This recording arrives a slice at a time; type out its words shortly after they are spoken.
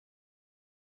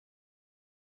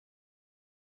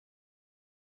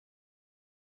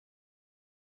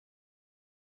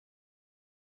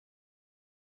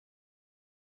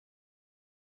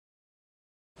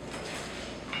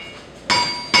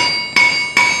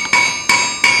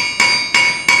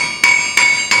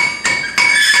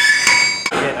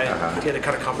to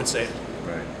kind of compensate.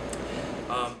 Right.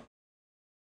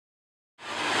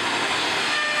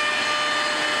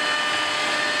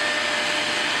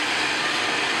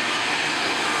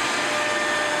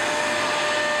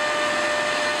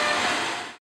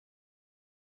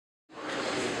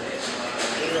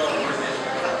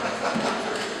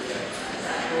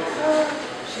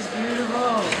 She's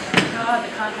beautiful. God, the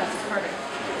contrast is perfect.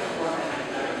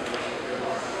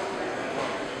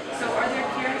 So are there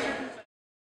characters?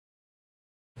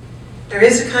 There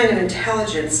is a kind of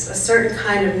intelligence, a certain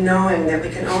kind of knowing that we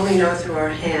can only know through our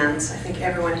hands. I think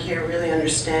everyone here really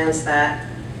understands that.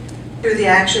 Through the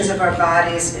actions of our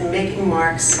bodies in making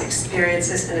marks,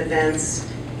 experiences, and events,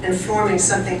 and forming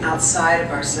something outside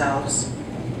of ourselves.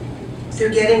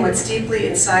 Through getting what's deeply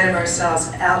inside of ourselves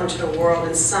out into the world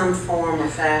in some form or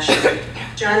fashion.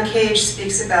 John Cage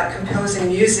speaks about composing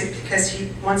music because he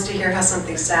wants to hear how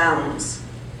something sounds.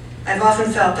 I've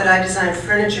often felt that I design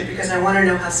furniture because I want to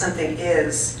know how something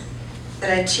is.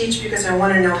 That I teach because I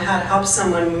want to know how to help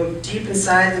someone move deep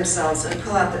inside themselves and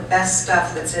pull out the best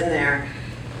stuff that's in there.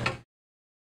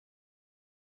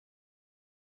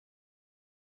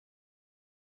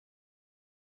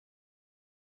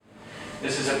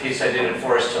 This is a piece I did in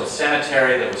Forest Hill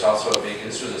Cemetery that was also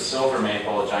this was a silver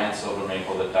maple, a giant silver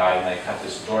maple that died, and they cut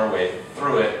this doorway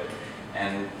through it.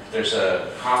 And there's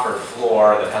a copper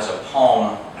floor that has a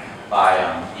poem by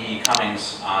E.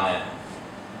 Cummings on it,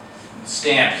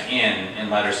 stamped in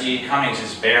letters. E. Cummings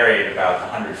is buried about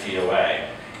 100 feet away.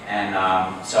 And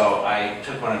so I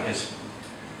took one of his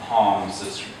poems,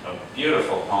 it's a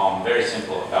beautiful poem, very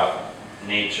simple, about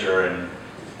nature and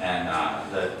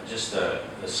just the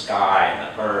sky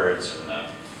and the birds and the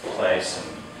place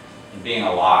and being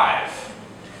alive,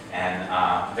 and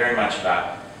very much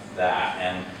about that.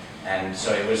 And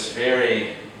so it was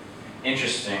very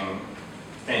interesting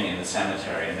thing in the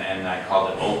cemetery, and I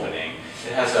called it Opening.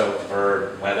 It has a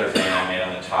bird weather vane I made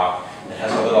on the top. It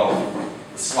has a little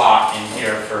slot in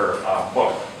here for a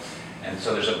book, and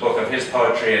so there's a book of his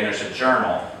poetry and there's a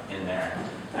journal in there,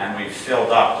 and we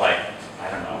filled up like, I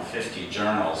don't know, 50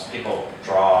 journals. People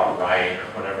draw, write, or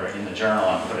whatever in the journal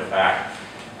and put it back.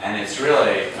 And it's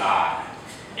really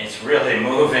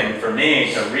moving for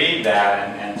me to read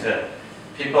that, and to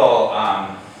people,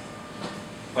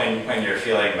 when you're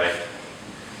feeling like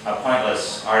a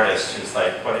pointless artist who's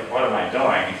like, what am I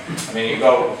doing? I mean, you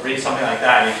go read something like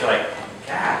that and you feel like,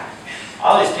 God,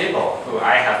 all these people who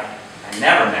I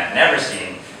never met, never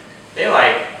seen, they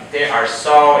are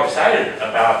so excited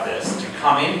about this, to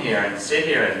come in here and sit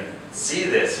here and see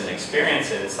this and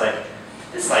experience it. It's like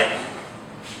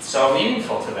so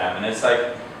meaningful to them, and it's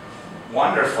like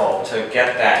wonderful to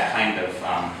get that kind of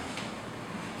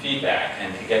feedback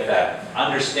and to get that,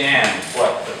 understand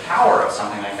what the power of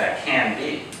something like that can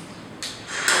be.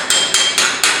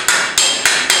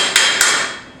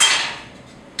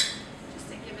 Just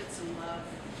to give it some love.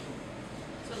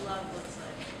 That's what love looks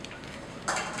like.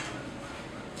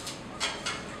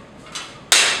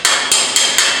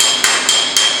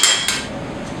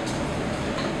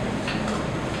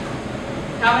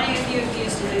 How many of you have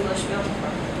used an English film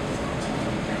before?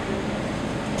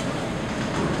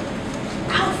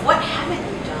 Alf, what haven't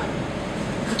you done?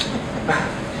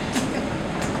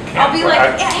 I'll be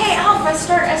like, hey Alf, I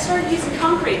started using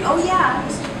concrete. Oh yeah.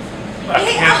 I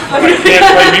can't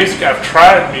play music. I've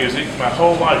tried music my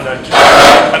whole life.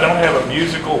 I don't have a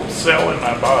musical cell in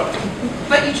my body.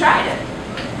 But you tried it.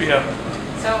 Yeah.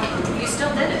 So you still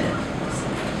did it.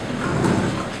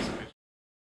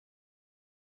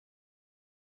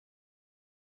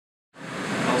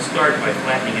 I'll start by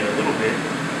flattening it a little bit.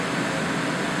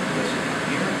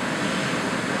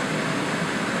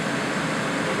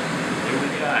 Here we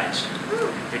go, guys.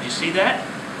 Did you see that?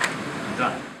 I'm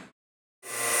done.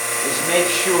 Is make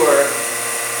sure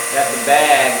that the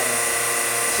bag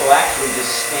will actually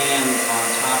just stand on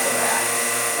top of that.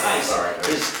 Nice.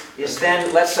 Is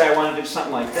then, let's say I want to do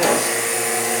something like this.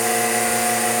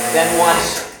 Then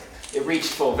once it reached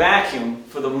full vacuum,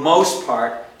 for the most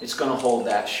part, it's going to hold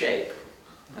that shape.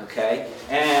 Okay?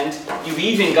 And you've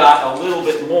even got a little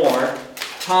bit more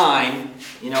time,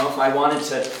 you know, if I wanted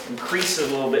to increase it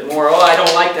a little bit more. Oh, I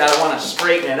don't like that, I want to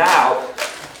straighten it out.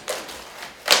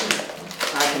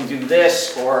 I can do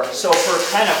this, or so for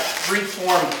kind of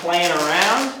free-form playing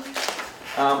around.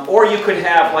 Or you could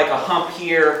have like a hump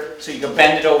here, so you could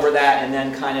bend it over that and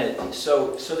then kind of,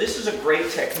 so this is a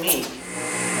great technique.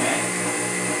 Okay?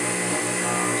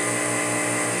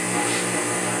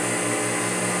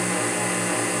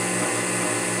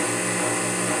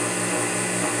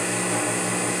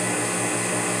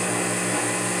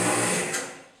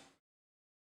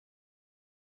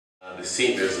 The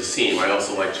seam, there's a seam. I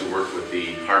also like to work with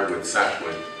the hardwood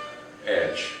sapwood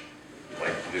edge,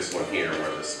 like this one here,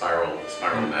 where the spiral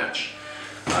match.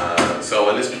 So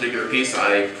in this particular piece,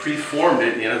 I preformed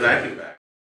it in a vacuum bag.